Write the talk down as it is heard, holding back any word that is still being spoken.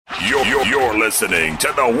You're listening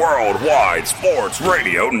to the Worldwide Sports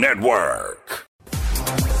Radio Network.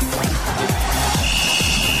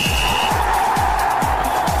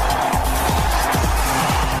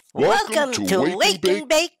 Welcome to Wake and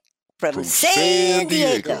Bake from San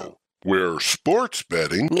Diego, where sports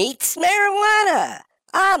betting meets marijuana.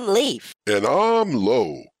 I'm Leaf. And I'm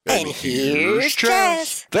Low. And here's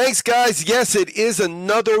Chaz. Thanks, guys. Yes, it is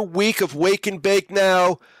another week of Wake and Bake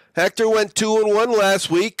now. Hector went 2-1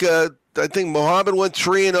 last week. I think Mohammed went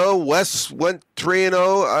 3-0. Wes went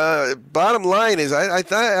 3-0. Bottom line is, I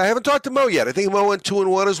haven't talked to Mo yet. I think Mo went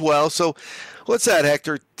 2-1 as well. So, what's that,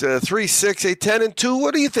 Hector? 3, 6, 8, 10-2.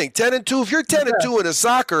 What do you think? 10-2. If you're 10-2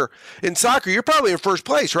 in soccer, you're probably in first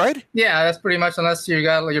place, right? Yeah, that's pretty much, unless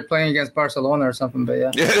you're playing against Barcelona or something. But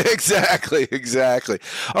yeah. Yeah, exactly.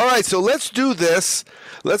 All right, so let's do this.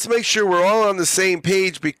 Let's make sure we're all on the same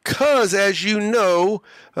page because, as you know,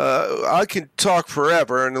 I can talk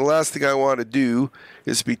forever, and the last thing I want to do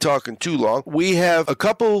is be talking too long. We have a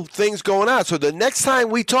couple things going on. So the next time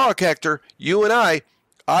we talk, Hector, you and I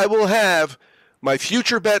will have my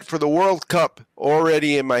future bet for the World Cup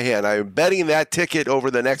already in my hand. I am betting that ticket over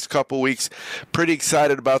the next couple weeks. Pretty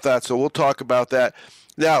excited about that, so we'll talk about that.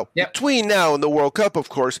 Now, Between now and the World Cup, of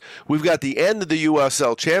course, we've got the end of the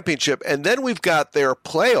USL Championship, and then we've got their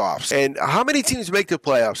playoffs. And how many teams make the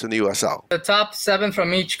playoffs in the USL? The top 7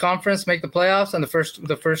 from each conference make the playoffs, and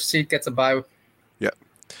the first seed gets a bye. Yeah.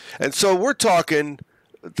 And so we're talking,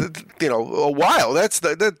 a while. That's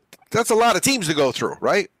a lot of teams to go through,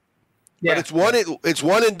 right? Yeah. But it's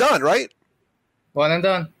one and done, right? One and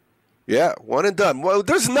done. Yeah, one and done. Well,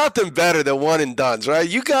 there's nothing better than one and dones, right?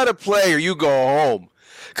 You got to play or you go home.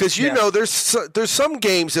 Because, there's some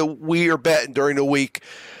games that we are betting during the week.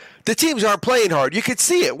 The teams aren't playing hard. You could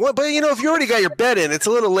see it. But, if you already got your bet in, it's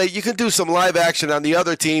a little late. You can do some live action on the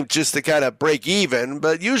other team just to kind of break even.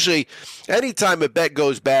 But usually, anytime a bet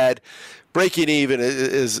goes bad, breaking even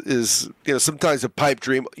is sometimes a pipe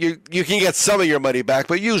dream. You can get some of your money back,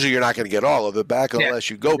 but usually you're not going to get all of it back unless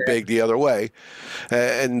you go big the other way.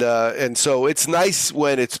 And so it's nice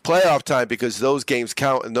when it's playoff time because those games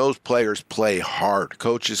count and those players play hard.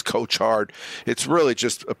 Coaches coach hard. It's really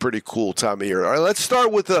just a pretty cool time of year. All right, let's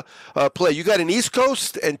start with the play. You got an East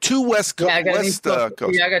Coast and 2 West Coast. Yeah, I got East Coast.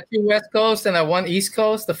 Yeah, I got 2 West Coast and 1 East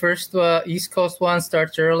Coast. The first East Coast one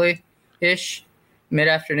starts early-ish.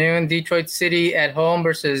 Mid-afternoon, Detroit City at home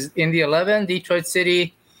versus Indy 11. Detroit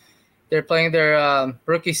City, they're playing their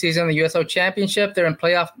rookie season, the USL Championship. They're in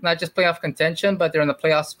playoff, not just playoff contention, but they're in the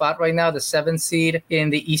playoff spot right now, the 7th seed in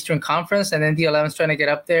the Eastern Conference. And Indy 11's trying to get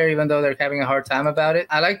up there, even though they're having a hard time about it.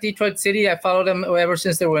 I like Detroit City. I followed them ever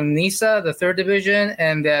since they were in NISA, the 3rd division,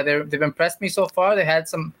 and they've impressed me so far. They had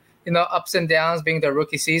some, ups and downs being their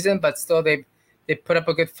rookie season, but still they put up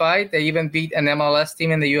a good fight. They even beat an MLS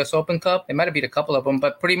team in the U.S. Open Cup. They might have beat a couple of them,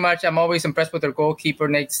 but pretty much I'm always impressed with their goalkeeper,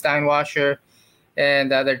 Nate Steinwasser,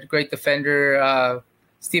 and their great defender,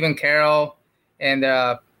 Stephen Carroll, and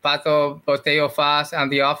Pato Boteo Faz on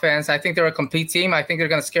the offense. I think they're a complete team. I think they're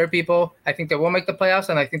going to scare people. I think they will make the playoffs,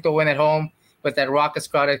 and I think they'll win at home with that raucous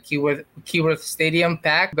crowd at Keyworth Stadium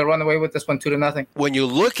packed. They'll run away with this one 2-0. When you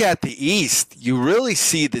look at the East, you really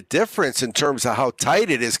see the difference in terms of how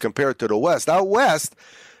tight it is compared to the West. Out West,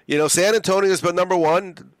 San Antonio has been number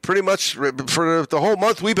 1 pretty much for the whole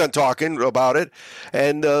month we've been talking about it,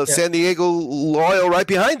 and San Diego Loyal right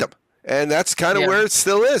behind them. And that's kind of where it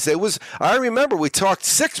still is. I remember we talked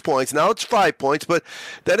 6 points. Now it's 5 points, but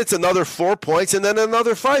then it's another 4 points and then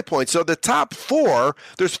another 5 points. So the top 4,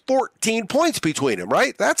 there's 14 points between them,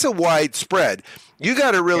 right? That's a wide spread. You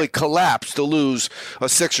got to really collapse to lose a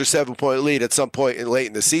 6 or 7 point lead at some point late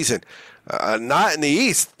in the season. Not in the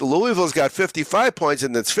East. Louisville's got 55 points,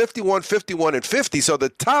 and it's 51, 51, and 50. So the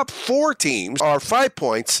top 4 teams are 5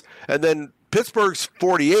 points, and then Pittsburgh's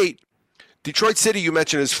 48. Detroit City, you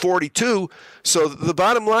mentioned, is 42. So the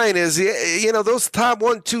bottom line is, those top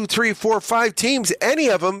 1, 2, 3, 4, 5 teams, any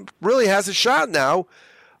of them really has a shot now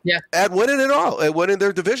at winning it all, at winning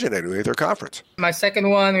their division anyway, their conference. My second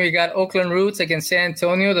one, we got Oakland Roots against San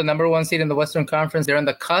Antonio, the number 1 seed in the Western Conference. They're on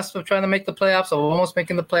the cusp of trying to make the playoffs, so almost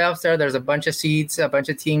making the playoffs there. There's a bunch of seeds, a bunch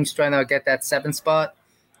of teams trying to get that 7th spot,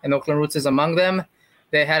 and Oakland Roots is among them.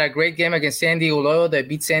 They had a great game against San Diego Loyal. They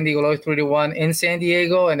beat San Diego Loyal 3-1 in San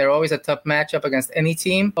Diego, and they're always a tough matchup against any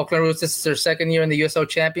team. Oakland Roots, this is their 2nd year in the USL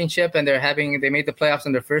Championship, and they made the playoffs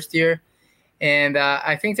in their 1st year. And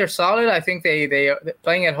I think they're solid. I think they are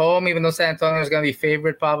playing at home, even though San Antonio is going to be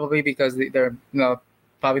favored probably because they're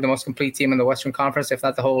probably the most complete team in the Western Conference, if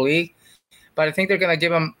not the whole league. But I think they're going to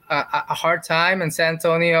give them a hard time. And San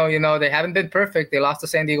Antonio, they haven't been perfect. They lost to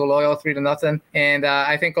San Diego Loyal 3-0. And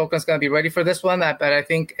I think Oakland's going to be ready for this one. But I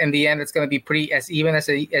think in the end, it's going to be pretty as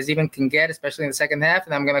even can get, especially in the second half.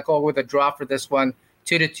 And I'm going to go with a draw for this one,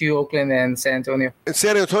 2-2 Oakland and San Antonio. And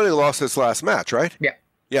San Antonio lost its last match, right? Yeah.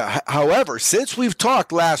 Yeah. However, since we've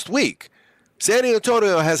talked last week, San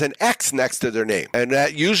Antonio has an X next to their name. And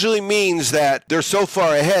that usually means that they're so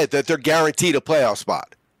far ahead that they're guaranteed a playoff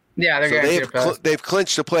spot. Yeah, they're guaranteed they've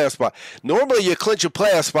clinched a playoff spot. Normally, you clinch a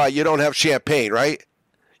playoff spot, you don't have champagne, right?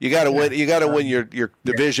 You got to win. You got to win your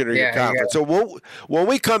division or your conference. So when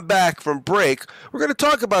we come back from break, we're going to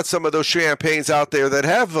talk about some of those champagnes out there that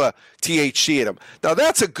have THC in them. Now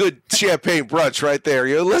that's a good champagne brunch right there.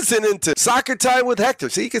 You're listening to Soccer Time with Hector.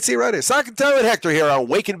 See, you can see right here. Soccer Time with Hector here on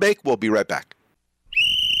Wake and Bake. We'll be right back.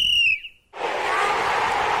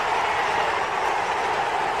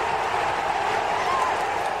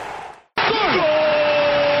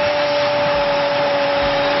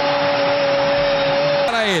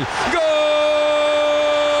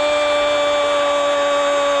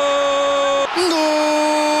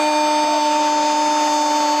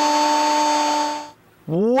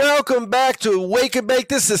 Welcome back to Wake and Bake.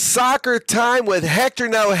 This is Soccer Time with Hector.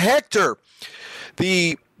 Now, Hector,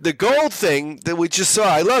 the gold thing that we just saw,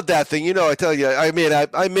 I love that thing. I tell you, I made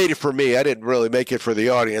it for me. I didn't really make it for the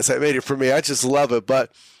audience. I made it for me. I just love it.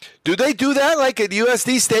 But do they do that like at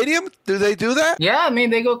USD Stadium? Do they do that? Yeah,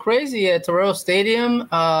 they go crazy at Torero Stadium.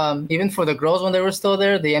 Even for the girls when they were still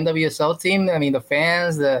there, the NWSL team, the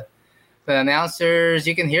fans, the announcers,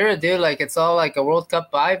 you can hear it, dude. Like, it's all like a World Cup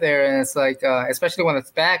vibe there. And it's like, especially when it's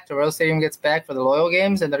back, Torero Stadium gets back for the Loyal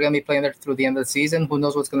games, and they're going to be playing there through the end of the season. Who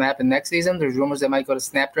knows what's going to happen next season? There's rumors they might go to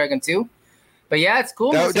Snapdragon too. But yeah, it's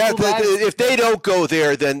cool. If they don't go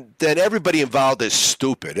there, then everybody involved is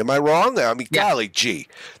stupid. Am I wrong? Golly gee,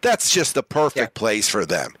 that's just the perfect place for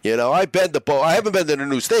them. I've been to I haven't been to the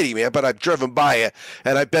new stadium yet, but I've driven by it,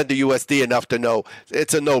 and I've been to USD enough to know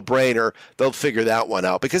it's a no-brainer. They'll figure that one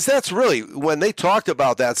out, because that's really, when they talked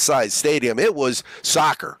about that size stadium, it was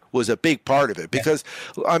soccer was a big part of it, because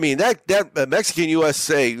that Mexican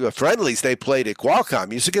USA friendlies they played at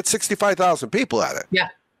Qualcomm used to get 65,000 people at it. Yeah.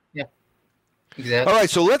 Exactly. All right,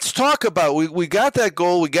 so let's talk about, we got that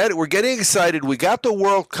goal. We're getting excited. We got the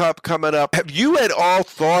World Cup coming up. Have you at all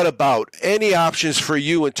thought about any options for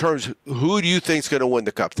you in terms of who do you think is going to win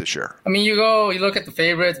the Cup this year? You look at the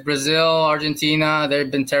favorites, Brazil, Argentina. They've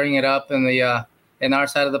been tearing it up in the in our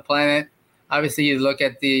side of the planet. Obviously, you look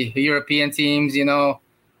at the European teams,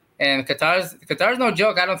 and Qatar's no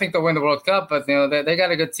joke. I don't think they'll win the World Cup, but they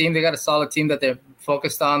got a good team. They got a solid team that they're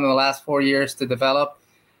focused on in the last 4 years to develop.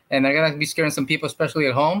 And they're going to be scaring some people, especially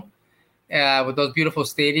at home, with those beautiful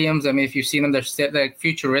stadiums. If you've seen them, they're like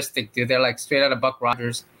futuristic, dude. They're like straight out of Buck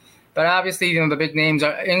Rogers. But obviously, the big names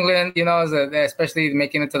are England, especially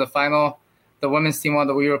making it to the final. The women's team won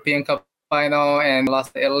the European Cup final and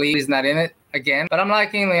lost to Italy. Is not in it again. But I'm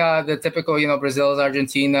liking the typical, Brazil's,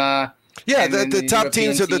 Argentina. Yeah, the top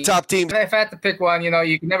teams are the top teams. If I had to pick one,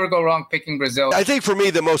 you can never go wrong picking Brazil. I think for me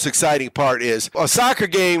the most exciting part is a soccer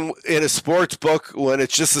game in a sports book when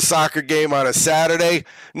it's just a soccer game on a Saturday.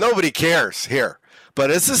 Nobody cares here.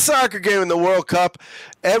 But it's a soccer game in the World Cup.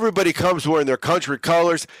 Everybody comes wearing their country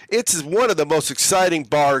colors. It's one of the most exciting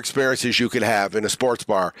bar experiences you can have in a sports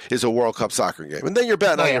bar is a World Cup soccer game. And then you're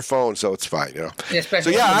betting on your phone, so it's fine, So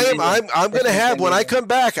yeah, I'm going to have, when I come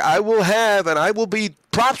back, I will be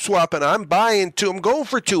prop swapping. I'm buying two. I'm going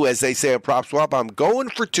for two, as they say in prop swap. I'm going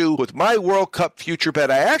for two with my World Cup future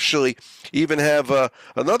bet. I actually even have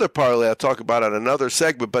another parlay I'll talk about on another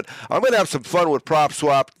segment, but I'm going to have some fun with prop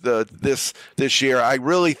swap this year. I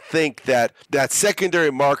really think that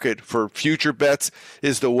secondary market for future bets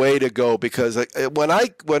is the way to go, because when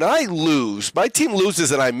I lose, my team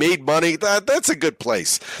loses and I made money, that's a good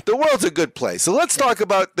place. The world's a good place. So let's talk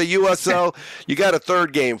about the USL. You got a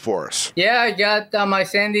third game for us. Yeah, I got my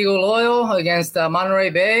San Diego Loyal against Monterey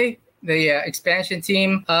Bay, the expansion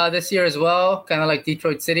team this year as well, kind of like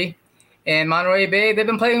Detroit City. And Monterey Bay, they've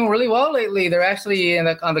been playing really well lately. They're actually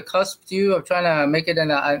on the cusp, too, of trying to make it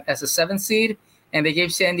as a 7th seed. And they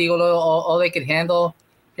gave San Diego Loyal all they could handle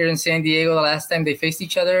here in San Diego the last time they faced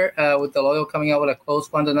each other, with the Loyal coming out with a close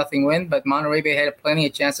 1-0 win. But Monterey Bay had plenty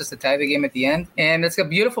of chances to tie the game at the end. And it's a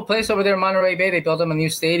beautiful place over there in Monterey Bay. They built them a new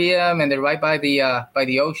stadium, and they're right by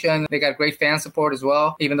the ocean. They got great fan support as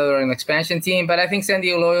well, even though they're an expansion team. But I think San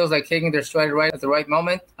Diego Loyal is taking their stride right at the right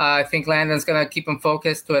moment. I think Landon's going to keep them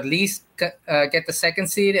focused to at least get the 2nd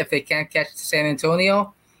seed if they can't catch San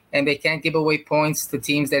Antonio. And they can't give away points to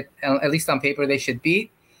teams that, at least on paper, they should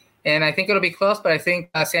beat. And I think it'll be close, but I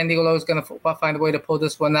think San Diego Low is going to find a way to pull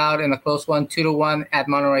this one out in a close one, 2-1 at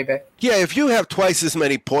Monterey Bay. Yeah, if you have twice as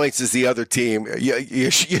many points as the other team,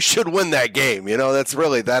 you should win that game. That's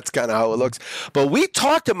kind of how it looks. But we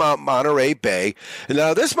talked about Monterey Bay.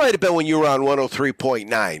 Now, this might have been when you were on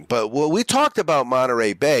 103.9, but we talked about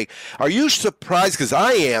Monterey Bay. Are you surprised, because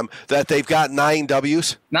I am, that they've got 9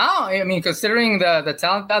 W's? No, I mean, considering the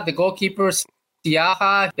talent, the goalkeepers,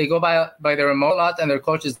 Siaha, they go by the remote lot, and their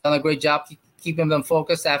coach has done a great job keeping them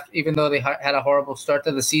focused even though they had a horrible start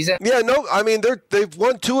to the season. Yeah, no, I mean, they've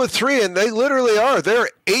won 2 of 3, and they literally are. They're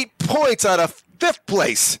 8 points out of 5th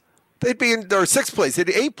place. They'd be in or 6th place. They'd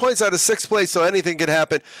be 8 points out of 6th place, so anything can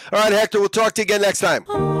happen. All right, Hector, we'll talk to you again next time.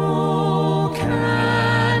 Oh,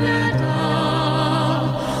 Canada,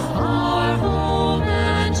 our home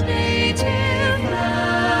and native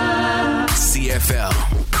land. CFL.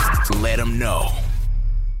 Let them know.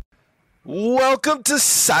 Welcome to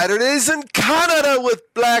Saturdays in Canada with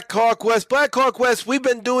Blackhawk West. Blackhawk West, we've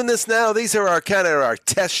been doing this now. These are our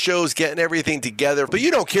test shows, getting everything together. But you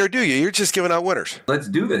don't care, do you? You're just giving out winners. Let's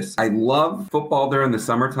do this. I love football during the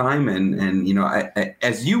summertime, and I,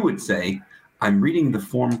 as you would say, I'm reading the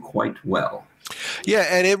form quite well. Yeah,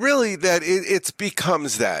 and it really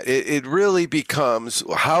becomes that. It really becomes,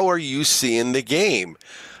 how are you seeing the game?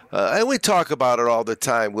 And we talk about it all the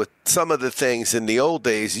time with some of the things in the old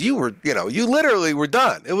days. You literally were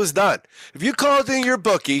done. It was done. If you called in your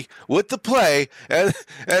bookie with the play and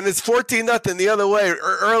it's 14-0 the other way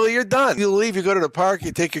early, you're done. You leave, you go to the park,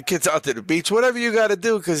 you take your kids out to the beach, whatever you got to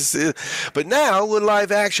do. But now with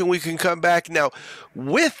live action, we can come back. Now,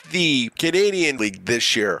 with the Canadian League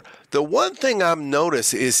this year, the one thing I've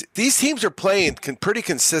noticed is these teams are playing pretty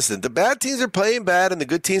consistent. The bad teams are playing bad, and the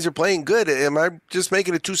good teams are playing good. Am I just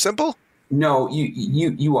making it too simple? No,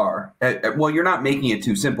 you are. Well, you're not making it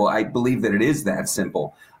too simple. I believe that it is that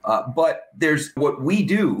simple. But there's what we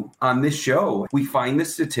do on this show. We find the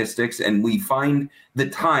statistics and we find the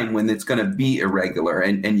time when it's going to be irregular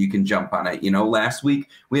and you can jump on it. Last week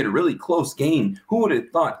we had a really close game. Who would have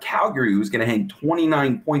thought Calgary was going to hang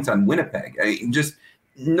 29 points on Winnipeg?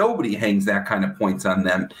 Nobody hangs that kind of points on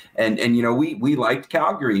them. And we liked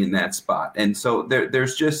Calgary in that spot. And so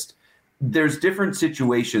there's different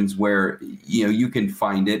situations where, you can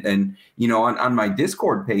find it. And, on my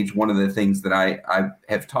Discord page, one of the things that I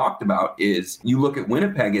have talked about is you look at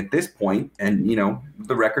Winnipeg at this point and,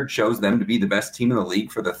 the record shows them to be the best team in the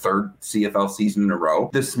league for the 3rd CFL season in a row.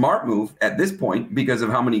 The smart move at this point, because of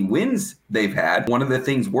how many wins they've had, one of the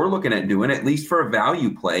things we're looking at doing, at least for a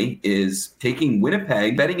value play, is taking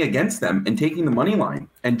Winnipeg, betting against them and taking the money line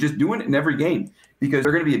and just doing it in every game. Because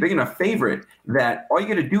they're going to be a big enough favorite that all you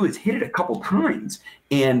got to do is hit it a couple times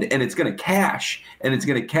and it's going to cash. And it's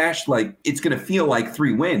going to cash like it's going to feel like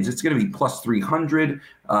 3 wins. It's going to be plus 300.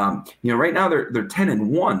 Right now they're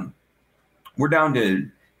 10-1. We're down to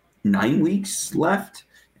 9 weeks left,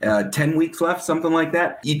 10 weeks left, something like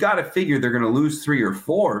that. You got to figure they're going to lose 3 or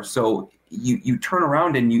 4. So you turn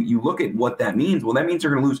around and you look at what that means. Well, that means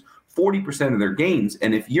they're going to lose 40% of their games.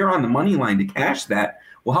 And if you're on the money line to cash that,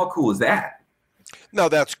 well, how cool is that? No,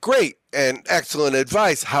 that's great and excellent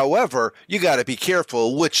advice. However, you got to be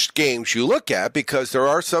careful which games you look at, because there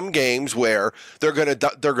are some games where they're going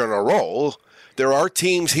to roll. There are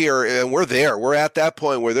teams here, and we're at that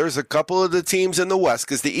point where there's a couple of the teams in the West,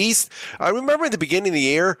 because the East, I remember at the beginning of the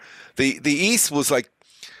year, the East was like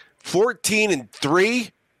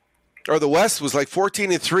 14-3, or the West was like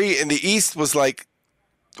 14-3, and the East was like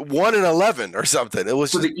 1-11 or something. It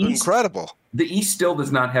was incredible. The East still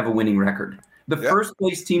does not have a winning record. The first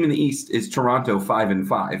place team in the East is Toronto,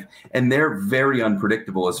 5-5, and they're very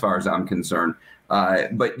unpredictable as far as I'm concerned.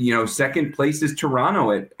 But second place is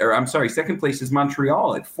second place is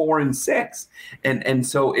Montreal at 4-6, and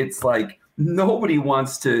so it's like nobody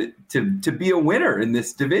wants to be a winner in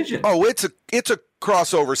this division. Oh, it's a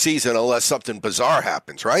crossover season unless something bizarre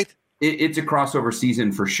happens, right? It's a crossover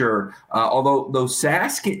season for sure. Although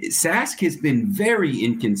Sask has been very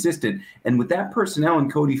inconsistent, and with that personnel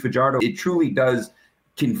and Cody Fajardo, it truly does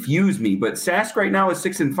confuse me. But Sask right now is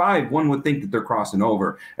 6-5. One would think that they're crossing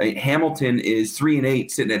over. Hamilton is 3-8,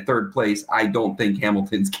 sitting at 3rd place. I don't think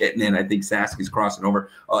Hamilton's getting in. I think Sask is crossing over.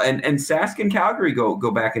 And Sask and Calgary go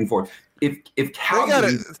back and forth. If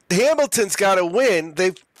Calgary, Hamilton's got to win.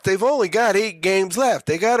 They've only got 8 games left.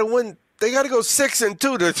 They got to win. They got to go 6-2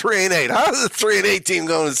 to 3-8. How does a 3-8 team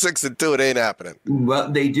going to 6-2? It ain't happening.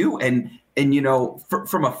 Well, they do, and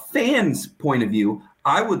from a fan's point of view,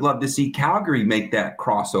 I would love to see Calgary make that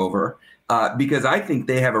crossover because I think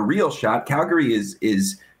they have a real shot. Calgary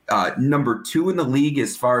is number 2 in the league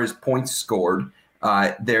as far as points scored.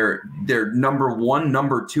 They're number one,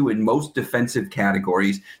 number two in most defensive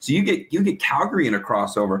categories. So you get Calgary in a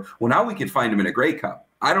crossover. Well, now we could find them in a Grey Cup.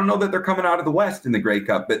 I don't know that they're coming out of the West in the Grey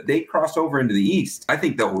Cup, but they cross over into the East. I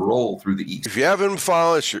think they'll roll through the East. If you haven't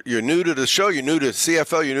followed us, you're new to the show, you're new to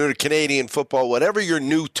CFL, you're new to Canadian football, whatever you're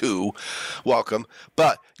new to, welcome.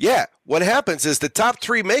 But, yeah, what happens is the top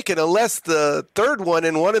three make it unless the third one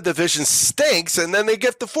in one of the divisions stinks, and then they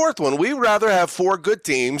get the fourth one. We'd rather have four good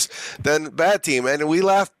teams than a bad team. And we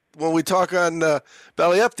laughed when we talk on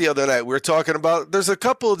Belly Up the other night. We were talking about there's a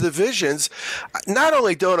couple of divisions. Not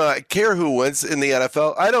only don't I care who wins in the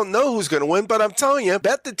NFL, I don't know who's going to win, but I'm telling you,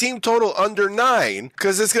 bet the team total under 9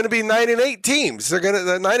 because it's going to be 9 and 8 teams. They're going to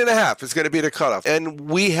 9.5 is going to be the cutoff. And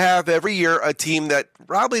we have every year a team that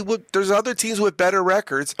probably would. There's other teams with better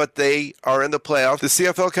records, but they are in the playoffs. The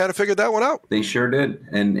CFL kind of figured that one out. They sure did,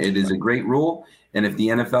 and it is a great rule. And if the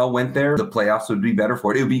NFL went there, the playoffs would be better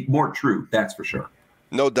for it. It would be more true, that's for sure.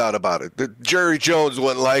 No doubt about it. Jerry Jones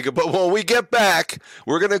wouldn't like it, but when we get back,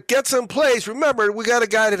 we're going to get some plays. Remember, we got a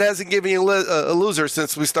guy that hasn't given you a loser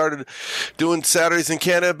since we started doing Saturdays in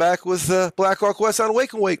Canada back with Blackhawk West on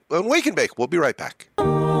Wake and Bake. We'll be right back.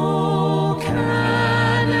 Oh,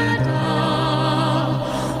 Canada,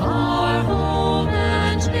 our home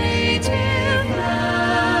and native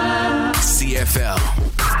land.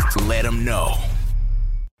 CFL. Let them know.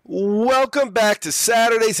 Welcome back to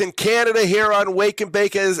Saturdays in Canada here on Wake and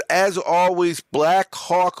Bake. As always,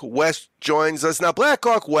 Blackhawk West joins us. Now,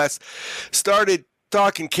 Blackhawk West started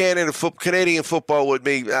talking Canadian football with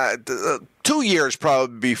me 2 years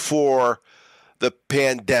probably before the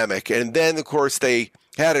pandemic. And then, of course, they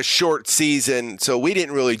had a short season, so we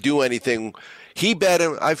didn't really do anything. He bet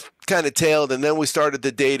him. I've kind of tailed, and then we started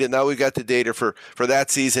the data. Now we got the data for that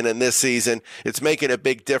season and this season. It's making a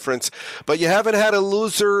big difference. But you haven't had a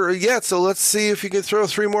loser yet, so let's see if you can throw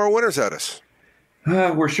 3 more winners at us.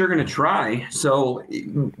 We're sure going to try. So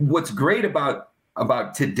what's great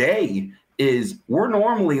about today is we're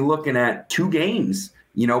normally looking at 2 games,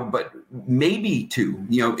 but maybe 2.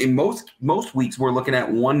 In most weeks we're looking at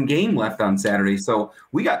 1 game left on Saturday. So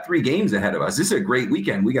we got 3 games ahead of us. This is a great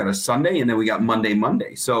weekend. We got a Sunday and then we got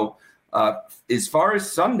Monday. So as far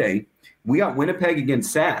as Sunday, we got Winnipeg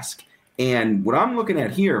against Sask. And what I'm looking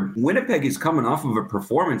at here, Winnipeg is coming off of a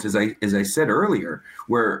performance, as I said earlier,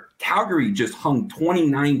 where Calgary just hung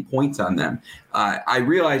 29 points on them. I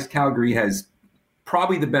realize Calgary has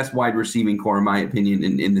probably the best wide receiving core, in my opinion,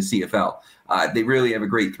 in the CFL. They really have a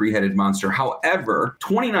great 3-headed monster. However,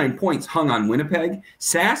 29 points hung on Winnipeg.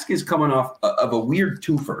 Sask is coming off of a weird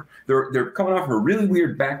twofer. They're coming off a really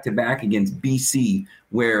weird back-to-back against BC,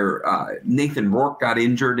 where Nathan Rourke got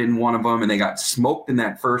injured in one of them, and they got smoked in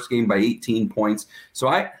that first game by 18 points. So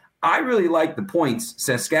I really like the points.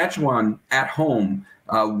 Saskatchewan at home.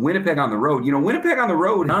 Winnipeg on the road. Winnipeg on the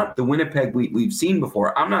road, not the Winnipeg we've seen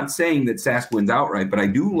before. I'm not saying that Sask wins outright, but I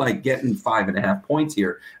do like getting 5.5 points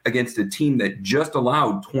here against a team that just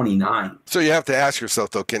allowed 29. So you have to ask yourself,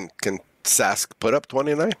 though, can Sask put up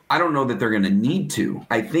 29? I don't know that they're going to need to.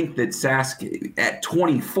 I think that Sask at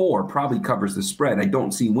 24 probably covers the spread. I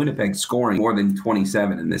don't see Winnipeg scoring more than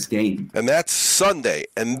 27 in this game. And that's Sunday.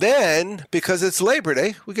 And then, because it's Labor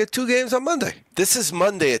Day, we get 2 games on Monday. This is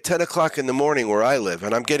Monday at 10 o'clock in the morning where I live,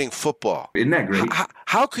 and I'm getting football. Isn't that great?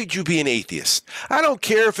 How could you be an atheist? I don't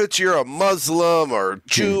care if you're a Muslim or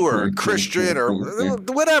Jew or a Christian or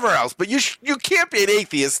whatever else, but you can't be an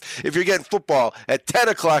atheist if you're getting football at 10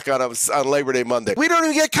 o'clock on Labor Day Monday. We don't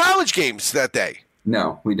even get college games that day.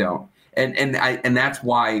 No, we don't. And that's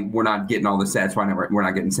why we're not getting all the stats. Why we're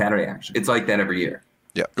not getting Saturday action. It's like that every year.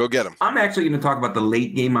 Yeah, go get them. I'm actually going to talk about the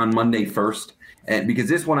late game on Monday first, because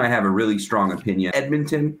this one I have a really strong opinion.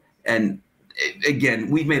 Edmonton, and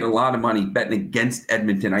again, we've made a lot of money betting against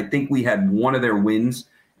Edmonton. I think we had one of their wins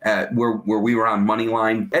where we were on money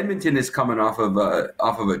line. Edmonton is coming off of a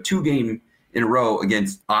 2-game in a row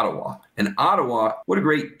against Ottawa. And Ottawa, what a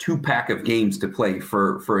great 2-pack of games to play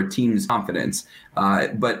for a team's confidence.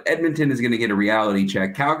 But Edmonton is going to get a reality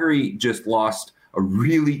check. Calgary just lost a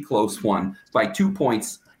really close one by 2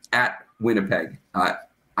 points at Winnipeg.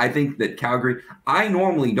 I think that Calgary, I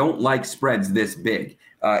normally don't like spreads this big.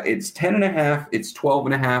 It's 10.5, it's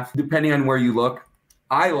 12.5, depending on where you look.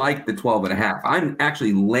 I like the 12.5. I'm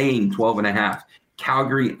actually laying 12.5.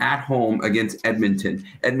 Calgary at home against Edmonton.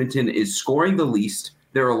 Edmonton is scoring the least.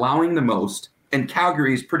 They're allowing the most. And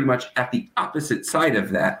Calgary is pretty much at the opposite side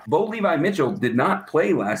of that. Bo Levi Mitchell did not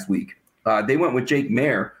play last week. They went with Jake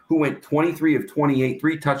Mayer, who went 23 of 28,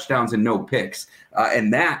 3 touchdowns and no picks.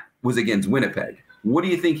 And that was against Winnipeg. What do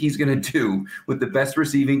you think he's going to do with the best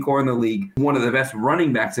receiving core in the league, one of the best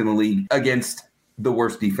running backs in the league, against the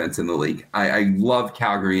worst defense in the league. I love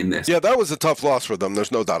Calgary in this. Yeah, that was a tough loss for them.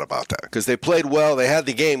 There's no doubt about that because they played well. They had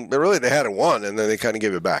the game. They had it won, and then they kind of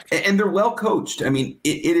gave it back. And they're well coached. I mean,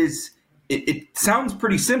 it sounds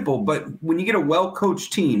pretty simple, but when you get a well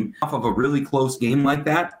coached team off of a really close game like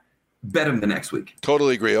that, bet them the next week.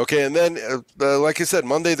 Totally agree. Okay, and then like I said,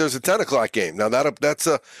 Monday there's a 10 o'clock game. Now that's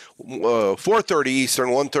a 4:30 Eastern,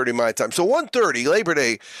 1:30 my time. So 1:30 Labor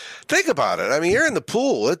Day. Think about it. I mean, you're in the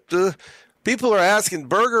pool. People are asking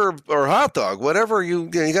burger or hot dog, whatever. You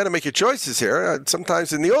got to make your choices here.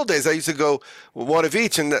 Sometimes in the old days, I used to go one of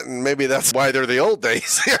each, and maybe that's why they're the old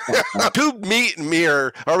days. To meet and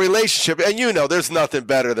mirror our relationship. And there's nothing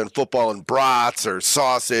better than football and brats or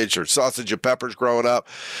sausage and peppers growing up.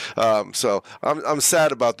 So I'm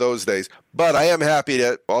sad about those days. But I am happy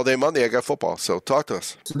that all day Monday I got football. So talk to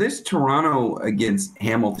us. So this Toronto against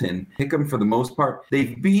Hamilton, pick them for the most part.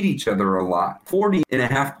 They've beat each other a lot.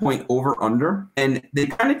 40.5 point over/under. And they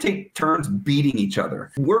kind of take turns beating each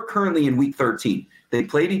other. We're currently in week 13. They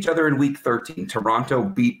played each other in week 13. Toronto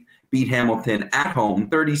beat Hamilton at home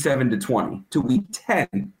 37-20. To week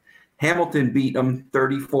 10, Hamilton beat them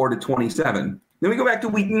 34-27. Then we go back to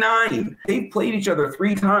week 9. They've played each other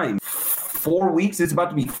 3 times. 4 weeks. It's about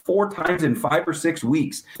to be 4 times in 5 or 6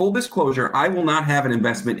 weeks. Full disclosure, I will not have an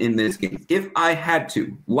investment in this game. If I had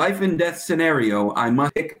to, life and death scenario, I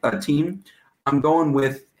must pick a team. I'm going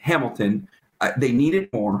with Hamilton. They need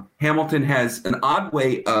it more. Hamilton has an odd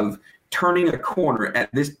way of turning a corner at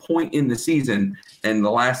this point in the season and the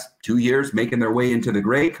last 2 years making their way into the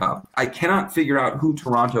Grey Cup. I cannot figure out who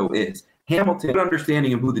Toronto is. Hamilton,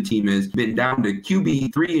 understanding of who the team is, been down to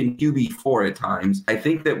QB3 and QB4 at times. I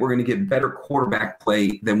think that we're going to get better quarterback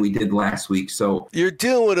play than we did last week. So you're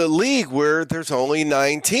dealing with a league where there's only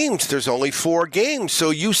 9 teams. There's only 4 games.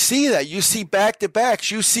 So you see that. You see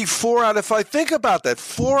back-to-backs. You see 4 out of 5. Think about that.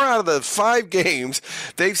 4 out of the 5 games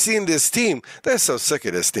they've seen this team. They're so sick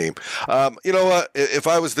of this team. You know what? If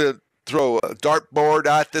I was to throw a dartboard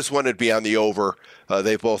at this one, it'd be on the over.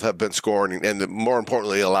 They both have been scoring and more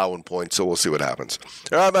importantly, allowing points. So we'll see what happens.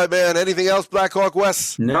 All right, my man. Anything else, Blackhawk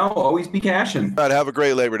West? No, always be cashing. All right, have a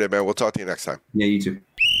great Labor Day, man. We'll talk to you next time. Yeah, you too.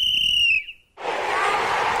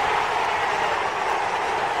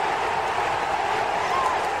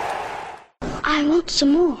 I want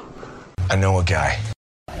some more. I know a guy.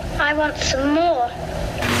 I want some more.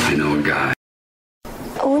 I know a guy.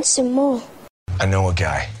 I want some more. I know a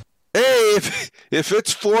guy. Hey, if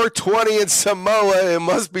it's 4:20 in Samoa, it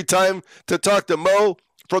must be time to talk to Mo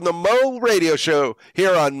from the Mo Radio Show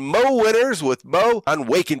here on Mo Winners with Mo on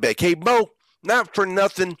Wake and Bake. Hey, Mo, not for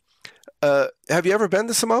nothing. Have you ever been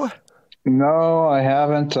to Samoa? No, I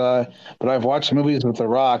haven't, but I've watched movies with The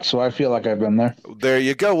Rock, so I feel like I've been there. There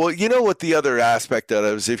you go. Well, you know what the other aspect of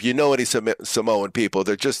it is, if you know any Samoan people,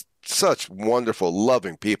 they're just such wonderful,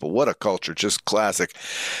 loving people. What a culture, just classic.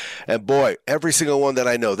 And boy, every single one that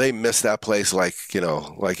I know, they miss that place like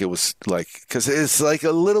it was like, because it's like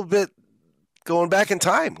a little bit going back in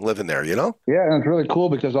time living there, Yeah, and it's really cool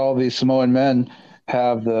because all these Samoan men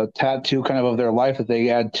have the tattoo kind of their life that they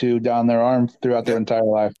add to down their arm throughout their entire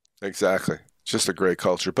life. Exactly. Just a great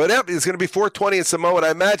culture. But it's going to be 4:20 in Samoa. And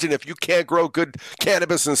I imagine if you can't grow good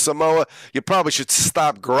cannabis in Samoa, you probably should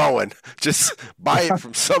stop growing. Just buy it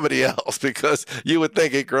from somebody else because you would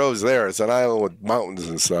think it grows there. It's an island with mountains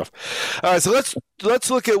and stuff. All right, so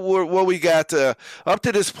let's look at what we got. Up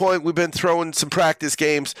to this point, we've been throwing some practice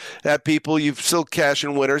games at people. You've still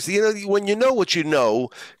cashing winners. When you know what you know,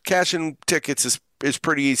 cashing tickets is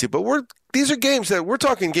pretty easy. But these are games that we're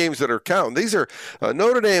talking games that are counting. These are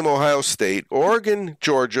Notre Dame, Ohio State, Oregon,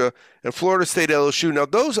 Georgia, and Florida State, LSU. Now,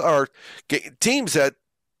 those are teams that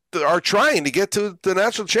are trying to get to the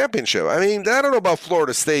national championship. I mean, I don't know about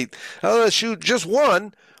Florida State. LSU just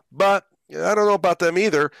won, but I don't know about them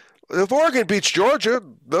either. If Oregon beats Georgia,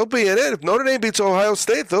 they'll be in it. If Notre Dame beats Ohio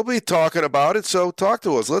State, they'll be talking about it. So talk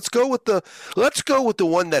to us. Let's go with the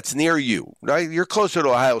one that's near you. Right? You're closer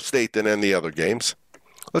to Ohio State than any other games.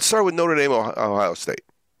 Let's start with Notre Dame, Ohio State.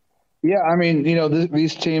 Yeah, I mean,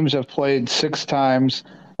 these teams have played 6 times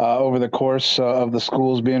over the course of the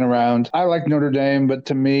schools being around. I like Notre Dame, but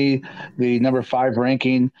to me, the number 5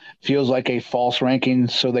 ranking feels like a false ranking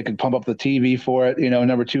so they could pump up the TV for it,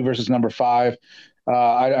 number 2 versus number 5.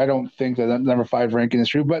 I don't think that number 5 ranking is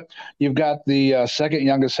true, but you've got the second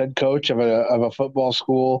youngest head coach of a football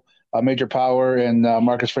school, a major power, and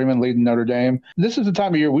Marcus Freeman leading Notre Dame. This is the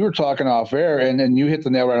time of year we were talking off air, and you hit the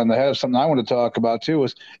nail right on the head of something I want to talk about too.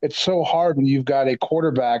 Is it's so hard when you've got a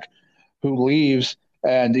quarterback who leaves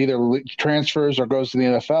and either transfers or goes to the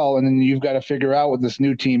NFL, and then you've got to figure out what this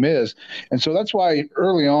new team is. And so that's why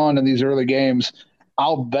early on in these early games,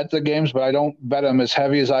 I'll bet the games, but I don't bet them as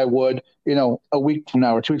heavy as I would, a week from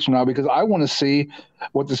now or 2 weeks from now, because I want to see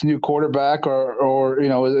what this new quarterback or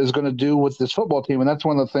is going to do with this football team. And that's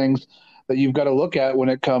one of the things that you've got to look at when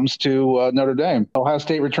it comes to Notre Dame. Ohio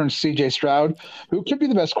State returns C.J. Stroud, who could be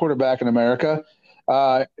the best quarterback in America.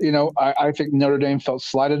 I think Notre Dame felt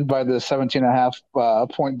slighted by the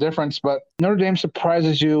 17.5 point difference, but Notre Dame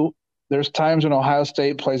surprises you. There's times when Ohio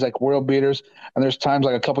State plays like world beaters, and there's times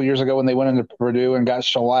like a couple years ago when they went into Purdue and got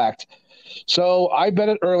shellacked. So I bet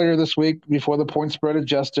it earlier this week before the point spread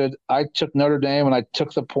adjusted. I took Notre Dame, and I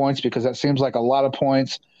took the points because that seems like a lot of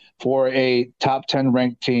points for a top 10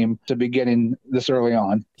 ranked team to be getting this early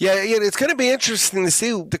on. Yeah, it's going to be interesting to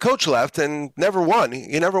see. The coach left and never won.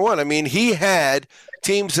 He never won. I mean, he had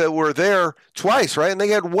teams that were there twice, right? And they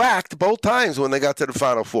got whacked both times when they got to the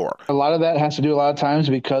Final Four. A lot of that has to do a lot of times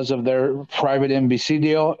because of their private NBC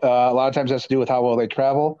deal. A lot of times it has to do with how well they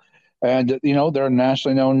travel. And, they're a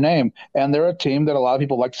nationally known name. And they're a team that a lot of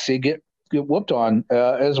people like to see get whooped on,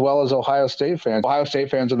 as well as Ohio State fans. Ohio State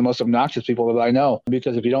fans are the most obnoxious people that I know,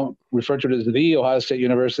 because if you don't refer to it as the Ohio State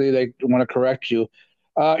University, they want to correct you.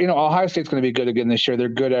 Ohio State's going to be good again this year. They're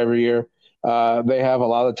good every year. They have a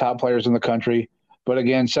lot of the top players in the country. But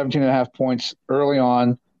again, 17.5 points early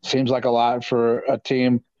on seems like a lot for a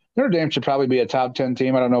team. Notre Dame should probably be a top 10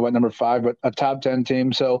 team. I don't know about number 5, but a top 10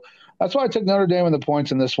 team. So that's why I took Notre Dame in the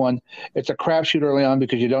points in this one. It's a crapshoot early on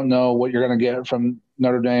because you don't know what you're going to get from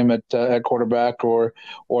Notre Dame at quarterback or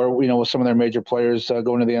with some of their major players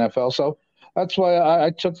going to the NFL. So that's why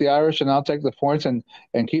I took the Irish, and I'll take the points and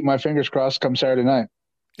keep my fingers crossed come Saturday night.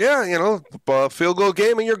 Yeah, field goal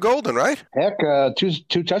game and you're golden, right? Heck,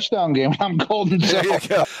 two touchdown game. I'm golden. So. There you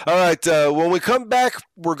go. All right. When we come back,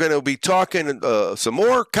 we're going to be talking some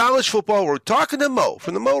more college football. We're talking to Mo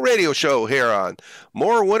from the Mo Radio Show here on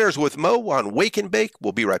More Winners with Mo on Wake and Bake.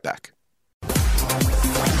 We'll be right back.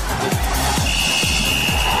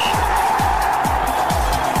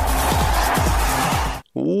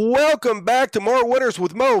 Welcome back to More Winners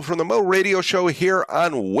with Mo from the Mo Radio Show here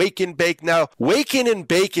on Wake and Bake. Now, waking and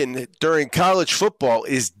baking during college football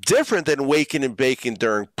is different than waking and baking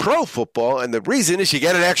during pro football, and the reason is you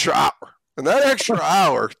get an extra hour. And that extra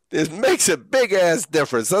hour makes a big-ass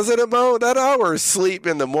difference, doesn't it, Mo? That hour of sleep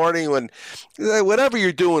in the morning whatever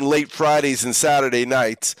you're doing late Fridays and Saturday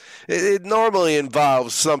nights, it normally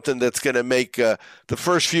involves something that's going to make the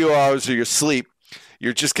first few hours of your sleep,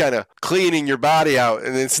 you're just kind of cleaning your body out.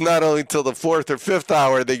 And it's not only until the 4th or 5th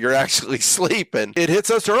hour that you're actually sleeping. It hits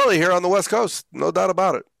us early here on the West Coast. No doubt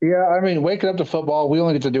about it. Yeah, I mean, waking up to football, we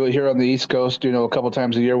only get to do it here on the East Coast, a couple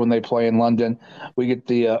times a year when they play in London. We get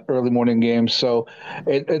the early morning games. So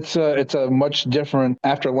it's a much different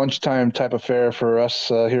after lunchtime type affair for us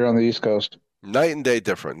here on the East Coast. Night and day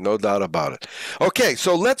different, no doubt about it. Okay,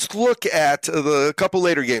 so let's look at the couple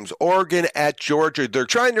later games. Oregon at Georgia. They're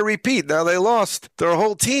trying to repeat. Now they lost their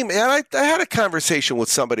whole team. And I had a conversation with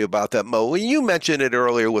somebody about that, Mo. You mentioned it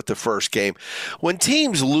earlier with the first game. When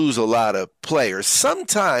teams lose a lot of players,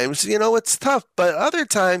 sometimes, it's tough. But other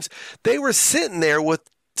times, they were sitting there with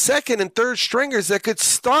second and third stringers that could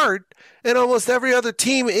start in almost every other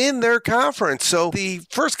team in their conference. So the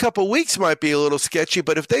first couple weeks might be a little sketchy,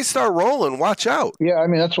 but if they start rolling, watch out. Yeah, I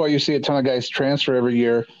mean, that's why you see a ton of guys transfer every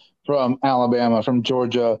year from Alabama, from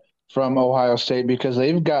Georgia, from Ohio State, because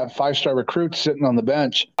they've got 5-star recruits sitting on the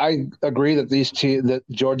bench. I agree that that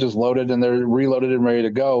Georgia's loaded and they're reloaded and ready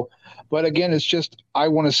to go. But again, it's just I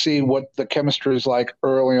want to see what the chemistry is like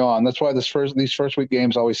early on. That's why these first week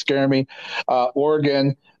games always scare me.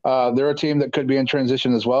 Oregon, they're a team that could be in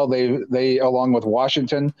transition as well. They along with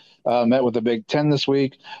Washington, met with the Big Ten this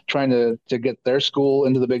week, trying to get their school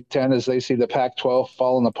into the Big Ten as they see the Pac-12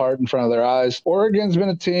 falling apart in front of their eyes. Oregon's been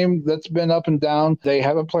a team that's been up and down. They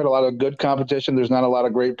haven't played a lot of good competition. There's not a lot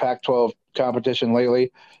of great Pac-12 competition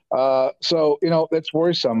lately. So, it's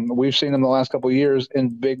worrisome. We've seen them the last couple of years in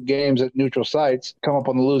big games at neutral sites come up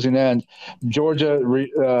on the losing end. Georgia,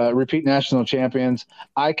 repeat national champions.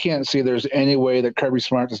 I can't see there's any way that Kirby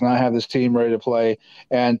Smart does not have this team ready to play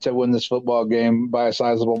and to win this football game by a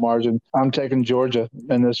sizable margin. I'm taking Georgia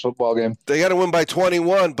in this football game. They got to win by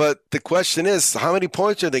 21, but the question is, how many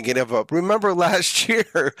points are they going to give up? Remember last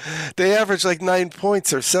year, they averaged like 9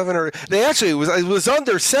 points or 7, or they actually it was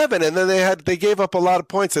under 7, and then they gave up a lot of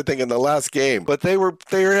points, I think, in the last game. But they were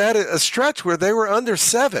at a stretch where they were under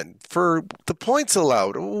 7 for the points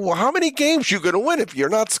allowed. How many games are you going to win if you're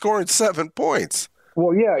not scoring 7 points?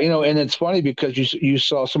 Well, yeah, and it's funny because you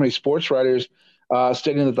saw so many sports writers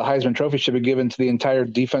stating that the Heisman Trophy should be given to the entire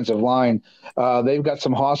defensive line. They've got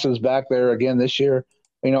some hosses back there again this year.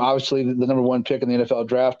 Obviously the number 1 pick in the NFL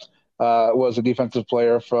draft was a defensive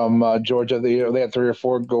player from Georgia. They had 3 or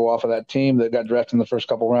 4 go off of that team that got drafted in the first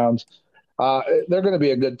couple rounds. They're going to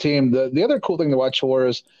be a good team. The other cool thing to watch for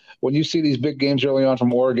is when you see these big games early on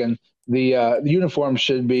from Oregon, the uniforms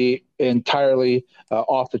should be entirely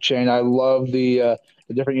off the chain. I love the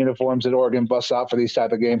different uniforms that Oregon busts out for these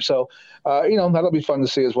type of games. So, that'll be fun to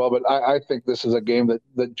see as well. But I think this is a game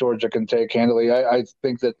that Georgia can take handily. I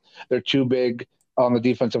think that they're too big on the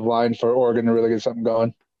defensive line for Oregon to really get something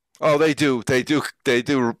going. Oh, they do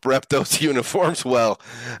rep those uniforms well.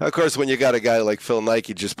 Of course, when you got a guy like Phil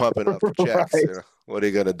Nike just pumping up the checks, Right. What are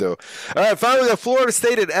you going to do? All right, finally, we got Florida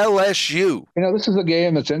State at LSU. This is a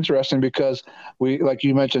game that's interesting because like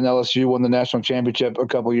you mentioned, LSU won the national championship a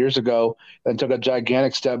couple years ago and took a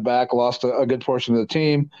gigantic step back, lost a good portion of the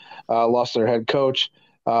team, lost their head coach.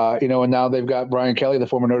 And now they've got Brian Kelly, the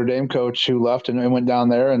former Notre Dame coach, who left and went down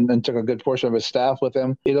there and took a good portion of his staff with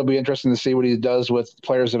him. It'll be interesting to see what he does with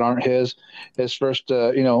players that aren't his. His first,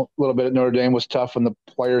 little bit at Notre Dame was tough when the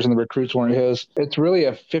players and the recruits weren't his. It's really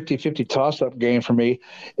a 50-50 toss-up game for me.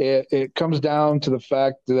 It comes down to the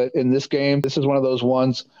fact that in this game, this is one of those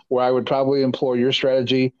ones where I would probably employ your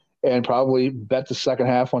strategy and probably bet the second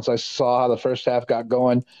half once I saw how the first half got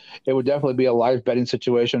going. It would definitely be a live betting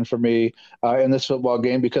situation for me in this football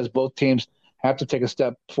game because both teams have to take a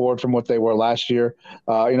step forward from what they were last year.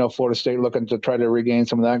 Florida State looking to try to regain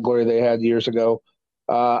some of that glory they had years ago.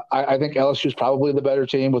 I think LSU is probably the better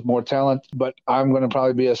team with more talent, but I'm going to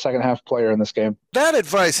probably be a second half player in this game. That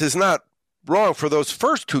advice is not wrong for those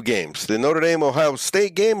first 2 games, the Notre Dame-Ohio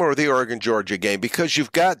State game or the Oregon-Georgia game, because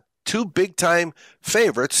you've got 2 big-time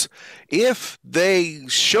favorites. If they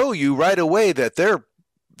show you right away that they're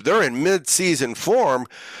in mid-season form,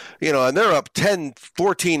 and they're up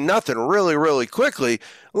 10-14-0 really, really quickly,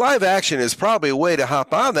 live action is probably a way to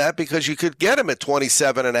hop on that because you could get them at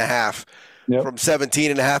 27.5 from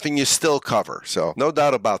 17.5 and you still cover. So no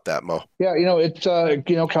doubt about that, Mo. Yeah, it's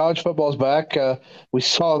college football's back. We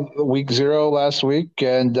saw week 0 last week,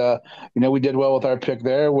 and we did well with our pick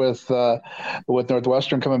there with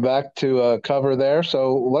Northwestern coming back to cover there.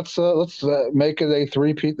 So let's make it a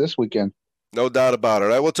 3-peat this weekend. No doubt about it.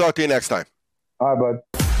 All right, we'll talk to you next time. All right, bud.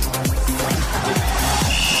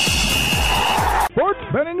 Sports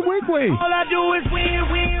Betting Weekly. All I do is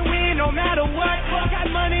win, no matter what.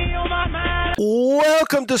 Got money on my mind.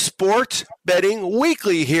 Welcome to Sports Betting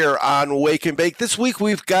Weekly here on Wake and Bake. This week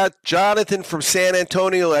we've got Jonathan from San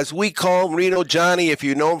Antonio, as we call him, Reno Johnny, if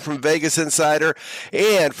you know him from Vegas Insider.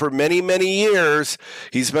 And for many, many years,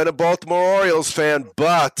 he's been a Baltimore Orioles fan,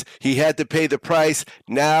 but he had to pay the price.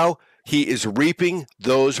 Now he is reaping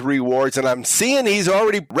those rewards, and I'm seeing he's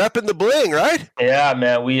already repping the bling, right? Yeah,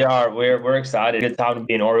 man, we are. We're excited. Good time to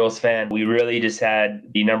be an Orioles fan. We really just had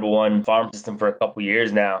the #1 farm system for a couple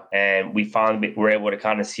years now, and we finally were able to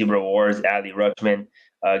kind of see rewards. Adley Rutschman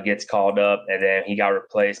gets called up, and then he got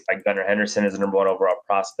replaced by Gunnar Henderson as the #1 overall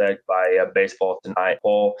prospect by Baseball Tonight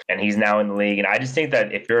poll, and he's now in the league. And I just think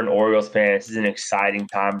that if you're an Orioles fan, this is an exciting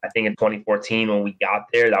time. I think in 2014 when we got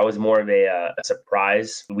there, that was more of a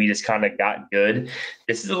surprise. We just kind of got good.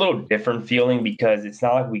 This is a little different feeling because it's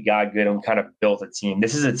not like we got good and we kind of built a team.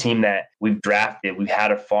 This is a team that we've drafted. We've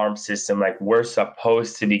had a farm system. Like, we're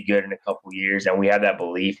supposed to be good in a couple years, and we have that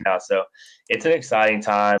belief now. So it's an exciting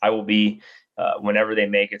time. I will be whenever they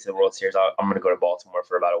make it to the World Series, I'm going to go to Baltimore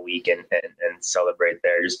for about a week and celebrate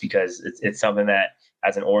there, just because it's something that,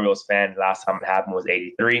 as an Orioles fan, last time it happened was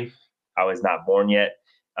 '83. I was not born yet.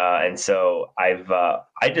 And so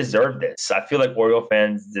I deserve this. I feel like Oriole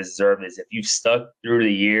fans deserve this. If you've stuck through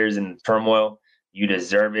the years and turmoil, you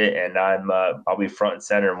deserve it. And I'll be front and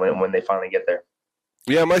center when they finally get there.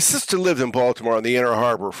 Yeah, my sister lived in Baltimore on the Inner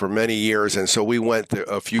Harbor for many years, and so we went there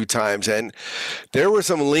a few times. And there were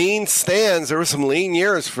some lean stands. There were some lean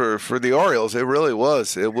years for the Orioles. It really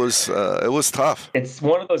was. It was tough. It's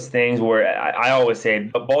one of those things where I always say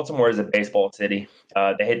Baltimore is a baseball city.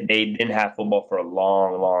 They didn't have football for a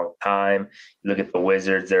long, long time. You look at the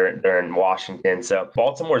Wizards; they're in Washington. So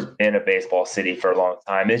Baltimore's been a baseball city for a long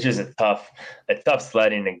time. It's just a tough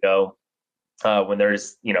sledding to go. When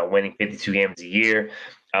there's, winning 52 games a year.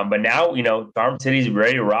 But now, Farm City's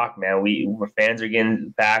ready to rock, man. Fans are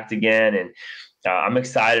getting backed again. And I'm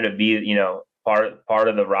excited to be, part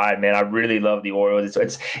of the ride, man. I really love the Orioles.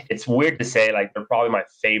 It's weird to say, like, they're probably my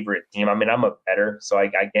favorite team. I mean, I'm a bettor, so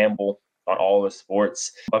I gamble on all the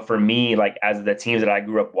sports. But for me, like, as the teams that I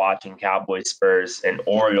grew up watching, Cowboys, Spurs, and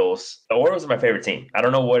Orioles, the Orioles are my favorite team. I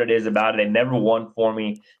don't know what it is about it. They never won for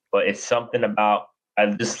me, but it's something about I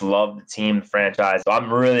just love the team, the franchise. So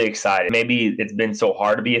I'm really excited. Maybe it's been so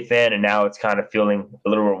hard to be a fan, and now it's kind of feeling a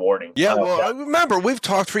little rewarding. Yeah, well, I remember we've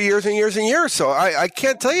talked for years and years and years. So I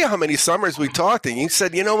can't tell you how many summers we talked, and you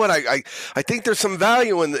said, you know what, I think there's some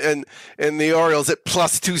value in the Orioles at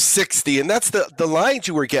plus 260, and that's the lines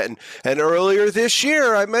you were getting. And earlier this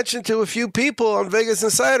year, I mentioned to a few people on Vegas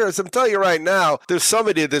Insiders, I'm telling you right now, there's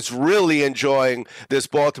somebody that's really enjoying this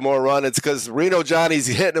Baltimore run. It's because Reno Johnny's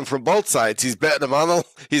hitting him from both sides. He's betting him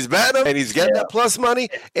he's betting him, and he's getting that plus money,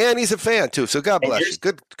 and he's a fan too. So God bless you.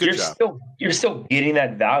 Good job. You're still getting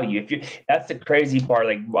that value. That's the crazy part.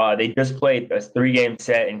 Like they just played a 3-game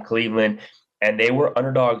set in Cleveland, and they were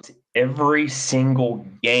underdogs every single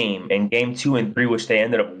game. In game 2 and 3, which they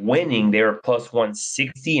ended up winning, they were plus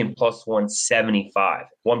 160 and plus 175.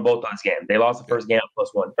 Won both those games. They lost the first game at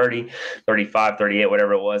plus 130, 35, 38,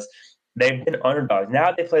 whatever it was. They've been underdogs.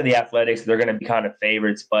 Now they play the Athletics. They're going to be kind of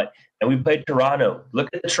favorites. And we played Toronto. Look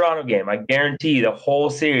at the Toronto game. I guarantee you the whole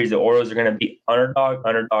series, the Orioles are going to be underdog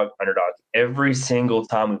every single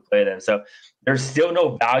time we play them. So there's still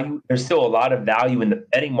no value. There's still a lot of value in the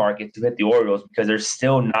betting market to hit the Orioles because they're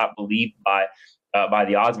still not believed by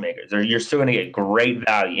the odds makers. You're still going to get great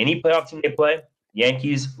value. Any playoff team they play,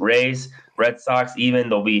 Yankees, Rays, Red Sox, even,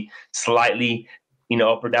 they'll be slightly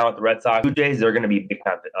up or down with the Red Sox. Blue Jays, they're going to be big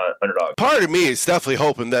time underdogs. Part of me is definitely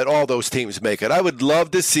hoping that all those teams make it. I would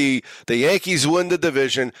love to see the Yankees win the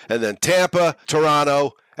division and then Tampa,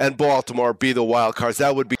 Toronto, and Baltimore be the wild cards.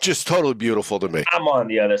 That would be just totally beautiful to me. I'm on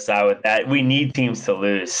the other side with that. We need teams to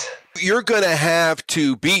lose. You're going to have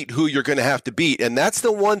to beat who you're going to have to beat. And that's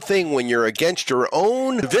the one thing when you're against your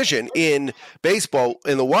own division in baseball,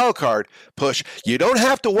 in the wild card push, you don't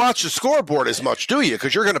have to watch the scoreboard as much, do you?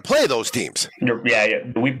 Because you're going to play those teams. Yeah.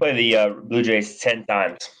 We play the Blue Jays 10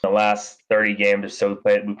 times in the last 30 games or so.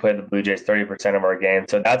 We play the Blue Jays 30% of our games.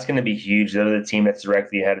 So that's going to be huge. They're the team that's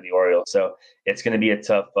directly ahead of the Orioles. So it's going to be a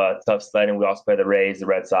tough sledding. We also play the Rays, the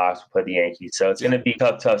Red Sox, we play the Yankees. So it's going to be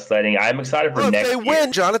tough sledding. I'm excited for next year. If they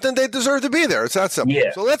win, Jonathan, they deserve to be there. It's that simple.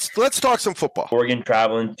 Yeah. So let's talk some football. Oregon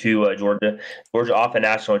traveling to Georgia. Georgia off a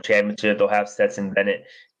national championship. They'll have Stetson Bennett.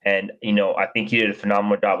 And, I think he did a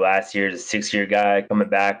phenomenal job last year as a 6-year guy coming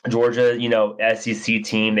back. Georgia, SEC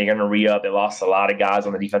team, they're going to re-up. They lost a lot of guys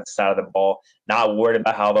on the defensive side of the ball. Not worried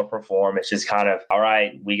about how they'll perform. It's just kind of, all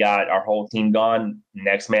right, we got our whole team gone,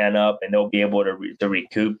 next man up, and they'll be able to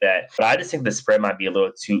recoup that. But I just think the spread might be a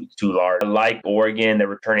little too large. I like Oregon. They're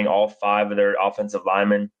returning all 5 of their offensive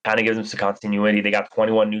linemen. Kind of gives them some continuity. They got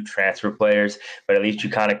 21 new transfer players, but at least you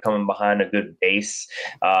kind of coming behind a good base.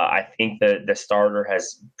 I think the starter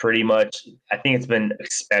has pretty much, I think it's been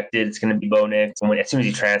expected. It's going to be Bo Nix. As soon as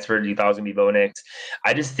he transferred, you thought it was going to be Bo Nix.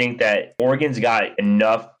 I just think that Oregon's got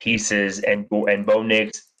enough pieces, and Bo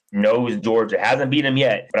Nix knows Georgia. Hasn't beat him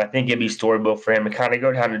yet, but I think it'd be storybook for him to kind of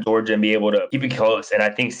go down to Georgia and be able to keep it close. And I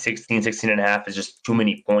think 16 and a half is just too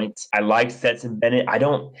many points. I like Stetson Bennett. I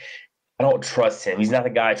don't trust him. He's not the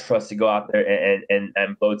guy I trust to go out there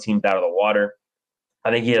and blow teams out of the water. I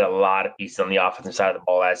think he had a lot of pieces on the offensive side of the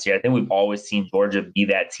ball last year. I think we've always seen Georgia be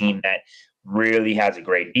that team that really has a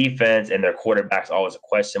great defense, and their quarterback's always a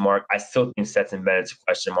question mark. I still think Stetson Bennett's a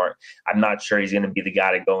question mark. I'm not sure he's going to be the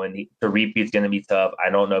guy to go in. The repeat's going to be tough. I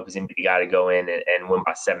don't know if he's going to be the guy to go in and win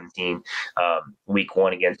by 17 week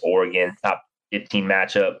 1 against Oregon. Top 15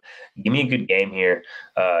 matchup. Give me a good game here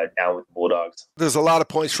down with the Bulldogs. There's a lot of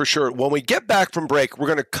points for sure. When we get back from break, we're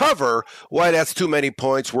going to cover why that's too many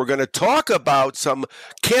points. We're going to talk about some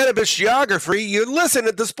cannabis geography. You listen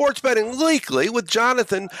to the Sports Betting Weekly with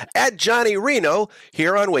Jonathan at Johnny Reno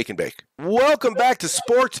here on Wake and Bake. Welcome back to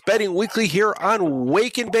Sports Betting Weekly here on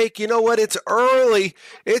Wake and Bake. You know what? It's early.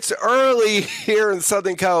 It's early here in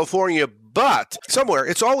Southern California, but somewhere,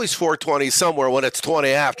 it's always 4:20 somewhere when it's 20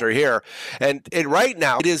 after here. And right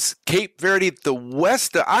now, it is Cape Verde,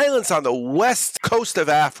 the islands on the west coast of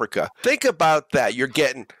Africa. Think about that. You're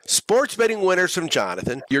getting sports betting winners from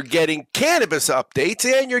Jonathan. You're getting cannabis updates,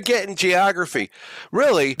 and you're getting geography.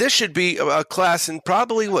 Really, this should be a class in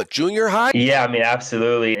probably, junior high? Yeah, I mean,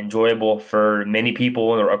 absolutely enjoyable for many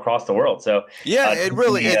people across the world. So yeah, it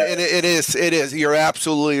really it is. It is. You're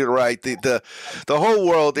absolutely right. The whole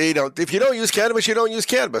world, if you don't use cannabis, you don't use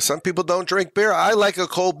cannabis. Some people don't drink beer. I like a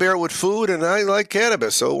cold beer with food, and I like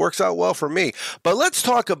cannabis, so it works out well for me. But let's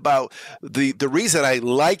talk about the reason I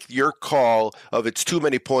like your call of it's too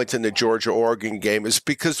many points in the Georgia-Oregon game is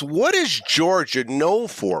because what is Georgia known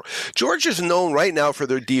for? Georgia's known right now for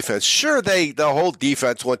their defense. Sure, the whole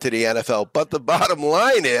defense went to the NFL, but the bottom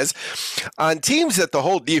line is on teams that the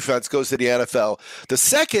whole defense goes to the NFL, the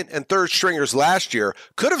second and third stringers last year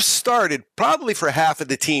could have started probably for half of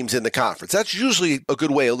the teams in the conference. conference. That's usually a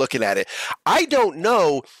good way of looking at it. I don't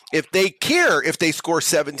know if they care if they score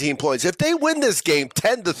 17 points. If they win this game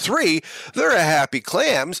 10-3, they're a happy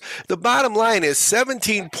clams. The bottom line is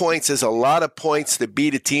 17 points is a lot of points to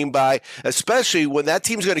beat a team by, especially when that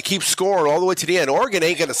team's going to keep scoring all the way to the end. Oregon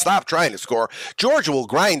ain't going to stop trying to score. Georgia will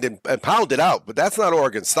grind and pound it out, but that's not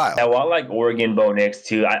Oregon style. Yeah, well, I like Oregon Bo Nix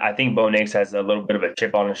too. I think Bo Nix has a little bit of a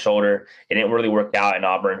chip on his shoulder. It didn't really work out in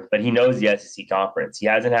Auburn, but he knows the SEC conference. He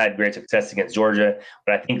hasn't had great success against Georgia,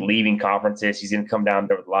 but I think leaving conferences, he's going to come down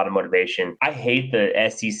there with a lot of motivation. I hate the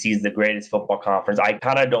SEC is the greatest football conference. I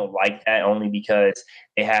kind of don't like that only because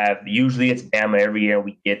they have, usually it's Bama every year.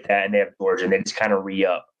 We get that, and they have Georgia, and they just kind of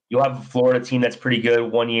re-up. You'll have a Florida team that's pretty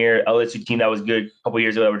good one year, LSU team that was good a couple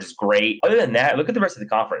years ago that were just great. Other than that, look at the rest of the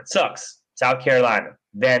conference. Sucks. South Carolina,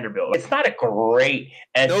 Vanderbilt. It's not a great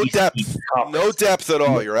SEC conference. No depth at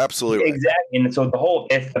all. You're absolutely right. Exactly. And so the whole,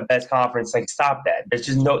 it's the best conference, like, stop that. There's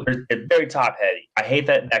just it's very top heavy. I hate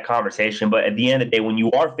that conversation, but at the end of the day, when you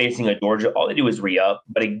are facing a Georgia, all they do is re-up.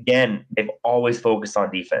 But again, they've always focused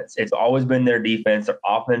on defense. It's always been their defense. Their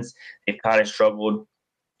offense, they've kind of struggled.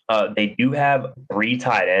 They do have 3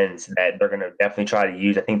 tight ends that they're going to definitely try to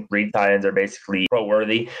use. I think 3 tight ends are basically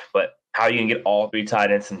pro-worthy, but how you can get all 3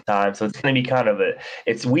 tight ends some time. So it's going to be kind of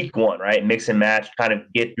it's week 1, right? Mix and match, kind of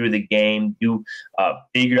get through the game,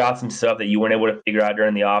 figure out some stuff that you weren't able to figure out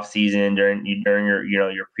during the off season, during your,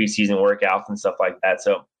 your preseason workouts and stuff like that.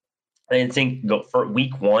 So I think go for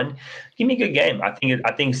week 1, give me a good game. I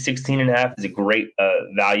think 16.5 is a great,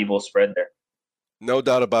 valuable spread there. No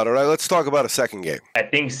doubt about it. All right, let's talk about a second game. I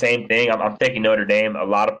think same thing. I'm taking Notre Dame. A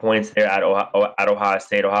lot of points there at Ohio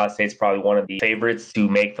State. Ohio State's probably one of the favorites to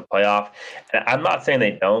make the playoff. And I'm not saying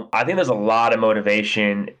they don't. I think there's a lot of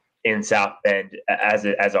motivation in South Bend as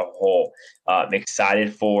a whole. I'm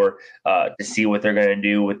excited to see what they're going to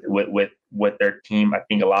do with their team. I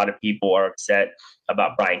think a lot of people are upset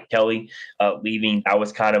about Brian Kelly leaving. That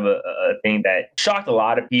was kind of a thing that shocked a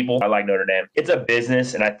lot of people. I like Notre Dame. It's a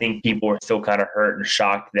business, and I think people are still kind of hurt and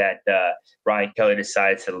shocked that Brian Kelly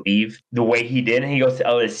decided to leave the way he did. And he goes to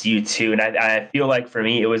LSU too. And I feel like for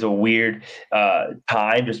me, it was a weird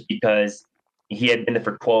time just because he had been there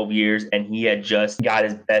for 12 years and he had just got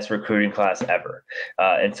his best recruiting class ever.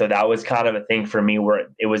 And so that was kind of a thing for me where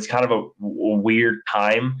it was kind of a weird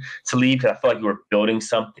time to leave because I felt like we were building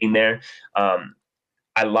something there.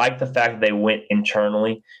 I like the fact that they went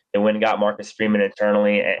internally. They went and got Marcus Freeman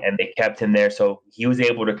internally, and they kept him there. So he was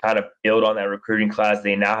able to kind of build on that recruiting class.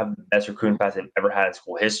 They now have the best recruiting class they've ever had in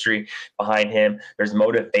school history behind him. There's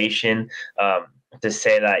motivation to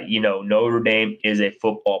say that, Notre Dame is a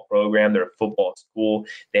football program. They're a football school.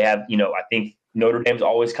 They have, I think Notre Dame's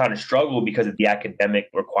always kind of struggled because of the academic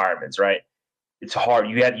requirements, right? It's hard.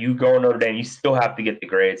 You go to Notre Dame, you still have to get the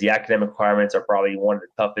grades. The academic requirements are probably one of the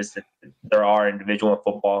toughest that there are in Division I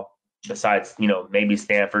football, besides, maybe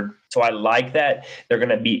Stanford. So I like that they're going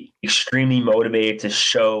to be extremely motivated to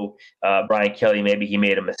show Brian Kelly maybe he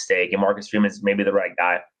made a mistake and Marcus Freeman's maybe the right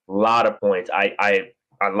guy. A lot of points. I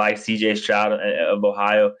like C.J. Stroud of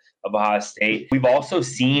Ohio State. We've also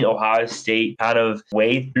seen Ohio State kind of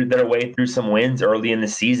way through some wins early in the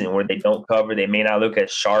season where they don't cover. They may not look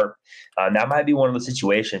as sharp. That might be one of those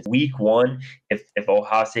situations. Week 1, if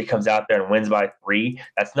Ohio State comes out there and wins by 3,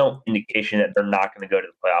 that's no indication that they're not going to go to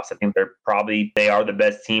the playoffs. I think they are the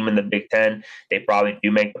best team in the Big Ten. They probably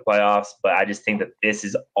do make the playoffs, but I just think that this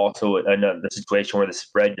is also another situation where the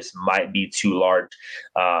spread just might be too large.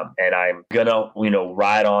 And I'm gonna,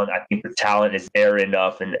 ride on. I think the talent is there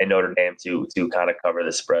enough in Notre Dame to kind of cover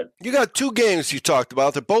the spread. You got 2 games you talked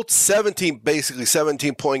about. They're both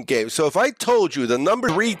 17-point games. So if I told you the number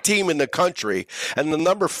 3 team in the country and the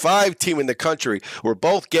number 5 team in the country were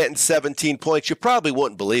both getting 17 points, you probably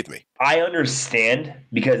wouldn't believe me. I understand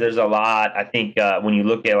because there's a lot. I think when you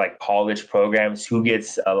look at like college programs, who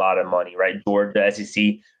gets a lot of money, right? Georgia,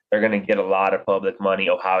 SEC, they're going to get a lot of public money.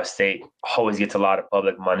 Ohio State always gets a lot of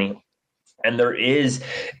public money. And there is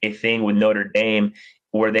a thing with Notre Dame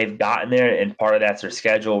where they've gotten there, and part of that's their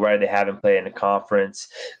schedule, right? They haven't played in a conference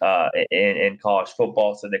in college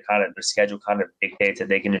football, so their schedule kind of dictates that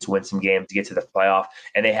they can just win some games to get to the playoff,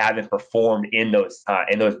 and they haven't performed in those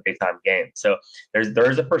big time games. So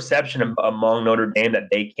there's a perception among Notre Dame that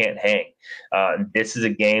they can't hang. This is a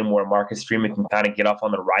game where Marcus Freeman can kind of get off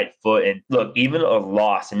on the right foot. And look, even a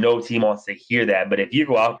loss, and no team wants to hear that, but if you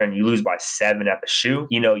go out there and you lose by 7 at the shoe,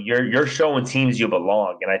 you're showing teams you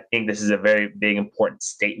belong. And I think this is a very big, important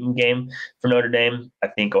statement game for Notre Dame. I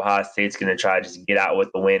think Ohio State's going to try to just get out with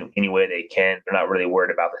the win any way they can. They're not really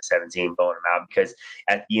worried about the 17 blowing them out, because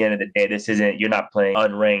at the end of the day, you're not playing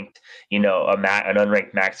unranked, an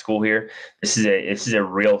unranked MAC school here. This is a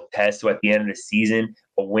real test. So at the end of the season,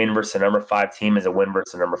 a win versus a number 5 team is a win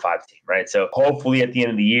versus a number 5 team, right? So hopefully at the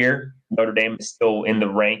end of the year, Notre Dame is still in the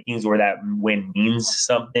rankings where that win means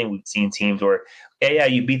something. We've seen teams where,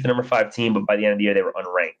 you beat the number 5 team, but by the end of the year, they were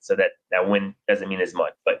unranked. So that win doesn't mean as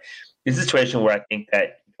much. But it's a situation where I think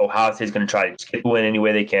that Ohio State is going to try to just get the win any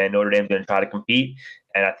way they can. Notre Dame's going to try to compete,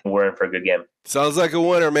 and I think we're in for a good game. Sounds like a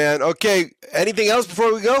winner, man. Okay, anything else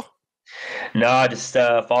before we go? No, just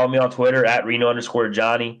follow me on Twitter at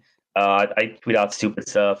Reno_Johnny. I tweet out stupid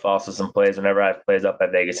stuff, also some plays whenever I have plays up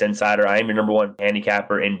at Vegas Insider. I am your number 1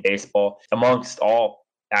 handicapper in baseball amongst all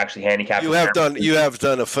actually handicappers. You have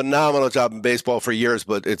done a phenomenal job in baseball for years,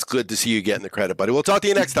 but it's good to see you getting the credit, buddy. We'll talk to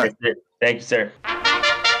you next time. Thank you, sir.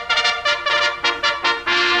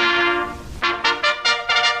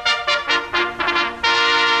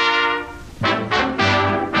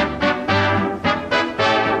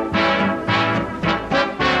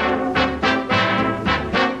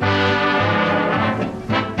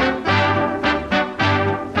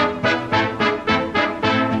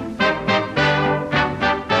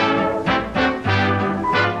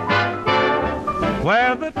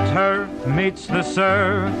 Meets the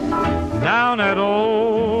surf down at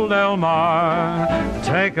Old Elmar.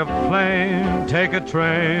 Take a plane, take a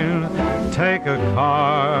train, take a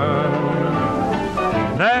car.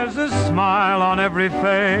 There's a smile on every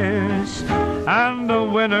face and a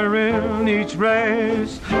winner in each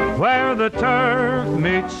race, where the turf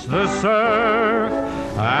meets the surf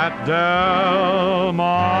at Del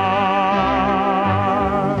Mar.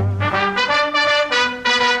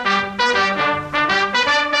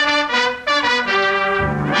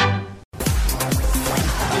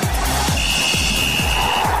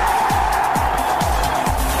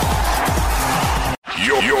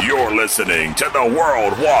 You're listening to the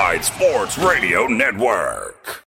Worldwide Sports Radio Network.